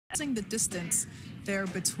The distance there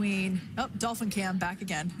between dolphin cam back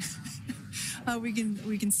again. we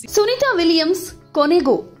can see Sunita Williams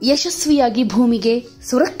ಕೊನೆಗೂ ಯಶಸ್ವಿಯಾಗಿ ಭೂಮಿಗೆ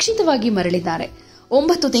ಸುರಕ್ಷಿತವಾಗಿ ಮರಳಿದ್ದಾರೆ.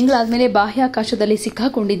 9 ತಿಂಗಳಾದ್ಮೇಲೆ ಬಾಹ್ಯಾಕಾಶದಲ್ಲಿ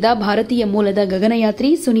ಸಿಕ್ಕಾಕೊಂಡಿದ್ದ ಭಾರತೀಯ ಮೂಲದ ಗಗನಯಾತ್ರಿ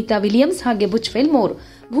ಸುನಿತಾ ವಿಲಿಯಮ್ಸ್ ಹಾಗೆ ಬುಚ್ ವಿಲ್ಮೋರ್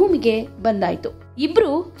ಭೂಮಿಗೆ ಬಂದಾಯ್ತು.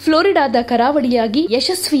 ಇಬ್ರು ಫ್ಲೋರಿಡಾದ ಕರಾವಳಿಯಾಗಿ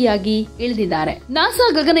ಯಶಸ್ವಿಯಾಗಿ ಇಳಿದಿದ್ದಾರೆ. ನಾಸಾ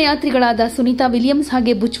ಗಗನಯಾತ್ರಿಗಳಾದ ಸುನಿತಾ ವಿಲಿಯಮ್ಸ್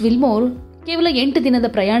ಹಾಗೆ ಬುಚ್ ವಿಲ್ಮೋರ್ ಕೇವಲ 8 ದಿನದ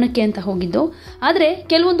ಪ್ರಯಾಣಕ್ಕೆ ಅಂತ ಹೋಗಿದ್ದು, ಆದ್ರೆ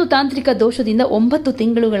ಕೆಲವೊಂದು ತಾಂತ್ರಿಕ ದೋಷದಿಂದ 9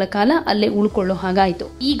 ತಿಂಗಳುಗಳ ಕಾಲ ಅಲ್ಲೇ ಉಳ್ಕೊಳ್ಳೋ ಹಾಗಾಯ್ತು.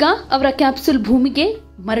 ಈಗ ಅವರ ಕ್ಯಾಪ್ಸೂಲ್ ಭೂಮಿಗೆ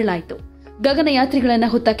ಮರಳಾಯ್ತು. ಗಗನಯಾತ್ರಿಗಳನ್ನ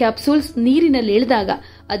ಹೊತ್ತ ಕ್ಯಾಪ್ಸೂಲ್ಸ್ ನೀರಿನಲ್ಲಿ ಇಳಿದಾಗ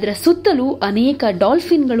ಅದರ ಸುತ್ತಲೂ ಅನೇಕ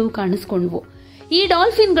ಡಾಲ್ಫಿನ್ಗಳು ಕಾಣಿಸಿಕೊಂಡ್ವು. ಈ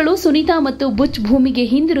ಡಾಲ್ಫಿನ್ಗಳು ಸುನಿತಾ ಮತ್ತು ಬುಚ್ ಭೂಮಿಗೆ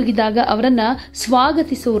ಹಿಂದಿರುಗಿದಾಗ ಅವರನ್ನ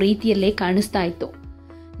ಸ್ವಾಗತಿಸೋ ರೀತಿಯಲ್ಲೇ ಕಾಣಿಸ್ತಾ ಇತ್ತು.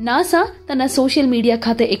 ನಾಸಾ ತನ್ನ ಸೋಷಿಯಲ್ ಮೀಡಿಯಾ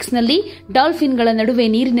ಖಾತೆ ಎಕ್ಸ್ನಲ್ಲಿ ಡಾಲ್ಫಿನ್ಗಳ ನಡುವೆ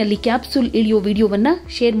ನೀರಿನಲ್ಲಿ ಕ್ಯಾಪ್ಸೂಲ್ ಇಳಿಯೋ ವಿಡಿಯೋವನ್ನ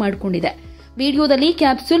ಶೇರ್ ಮಾಡಿಕೊಂಡಿದೆ. ವಿಡಿಯೋದಲ್ಲಿ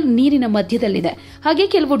ಕ್ಯಾಪ್ಸೂಲ್ ನೀರಿನ ಮಧ್ಯದಲ್ಲಿದೆ. ಹಾಗೆ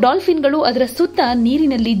ಕೆಲವು ಡಾಲ್ಫಿನ್ಗಳು ಅದರ ಸುತ್ತ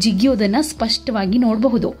ನೀರಿನಲ್ಲಿ ಜಿಗಿಯೋದನ್ನ ಸ್ಪಷ್ಟವಾಗಿ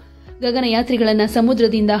ನೋಡಬಹುದು. ಗಗನಯಾತ್ರಿಗಳನ್ನ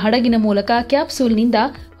ಸಮುದ್ರದಿಂದ ಹಡಗಿನ ಮೂಲಕ ಕ್ಯಾಪ್ಸೂಲ್ನಿಂದ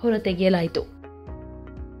ಹೊರತೆಗೆಯಲಾಯಿತು.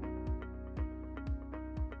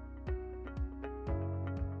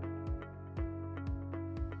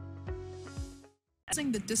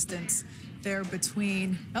 the distance there between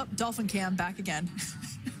dolphin cam back again.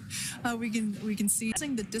 we can see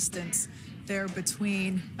the distance there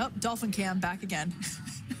between dolphin cam back again.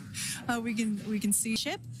 we can see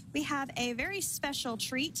ship. We have a very special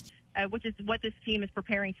treat, which is what this team is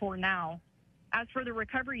preparing for now. As for the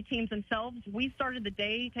recovery teams themselves, we started the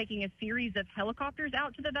day taking a series of helicopters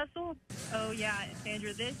out to the vessel. Oh yeah,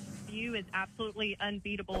 Sandra, this view is absolutely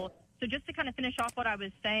unbeatable. So just to kind of finish off what I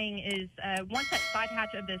was saying is once that side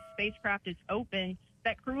hatch of the spacecraft is open,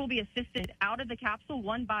 that crew will be assisted out of the capsule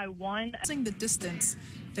one by one. The distance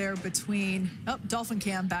there between dolphin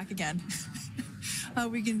cam back again.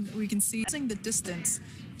 we can see the distance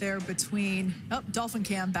there between dolphin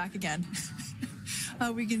cam back again.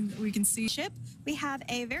 we can see ship. We have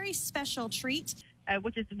a very special treat,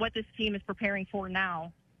 which is what this team is preparing for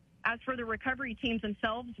now. As for the recovery teams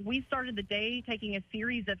themselves, we started the day taking a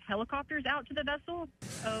series of helicopters out to the vessel.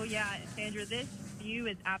 Oh yeah, Sandra, this view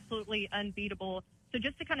is absolutely unbeatable. So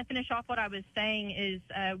just to kind of finish off what I was saying is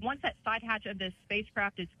once that side hatch of the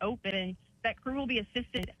spacecraft is open, that crew will be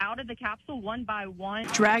assisted out of the capsule one by one.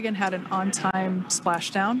 Dragon had an on-time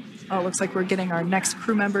splashdown. Looks like we're getting our next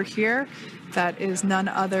crew member here. That is none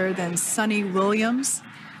other than Sunny Williams.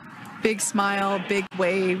 Big smile, big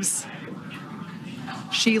waves.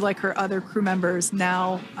 She, like her other crew members,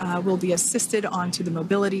 now will be assisted onto the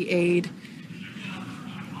mobility aid.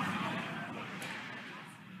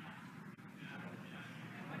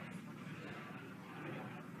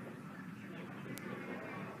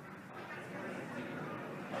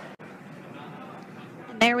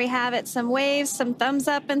 There we have it, some waves, some thumbs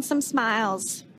up, and some smiles.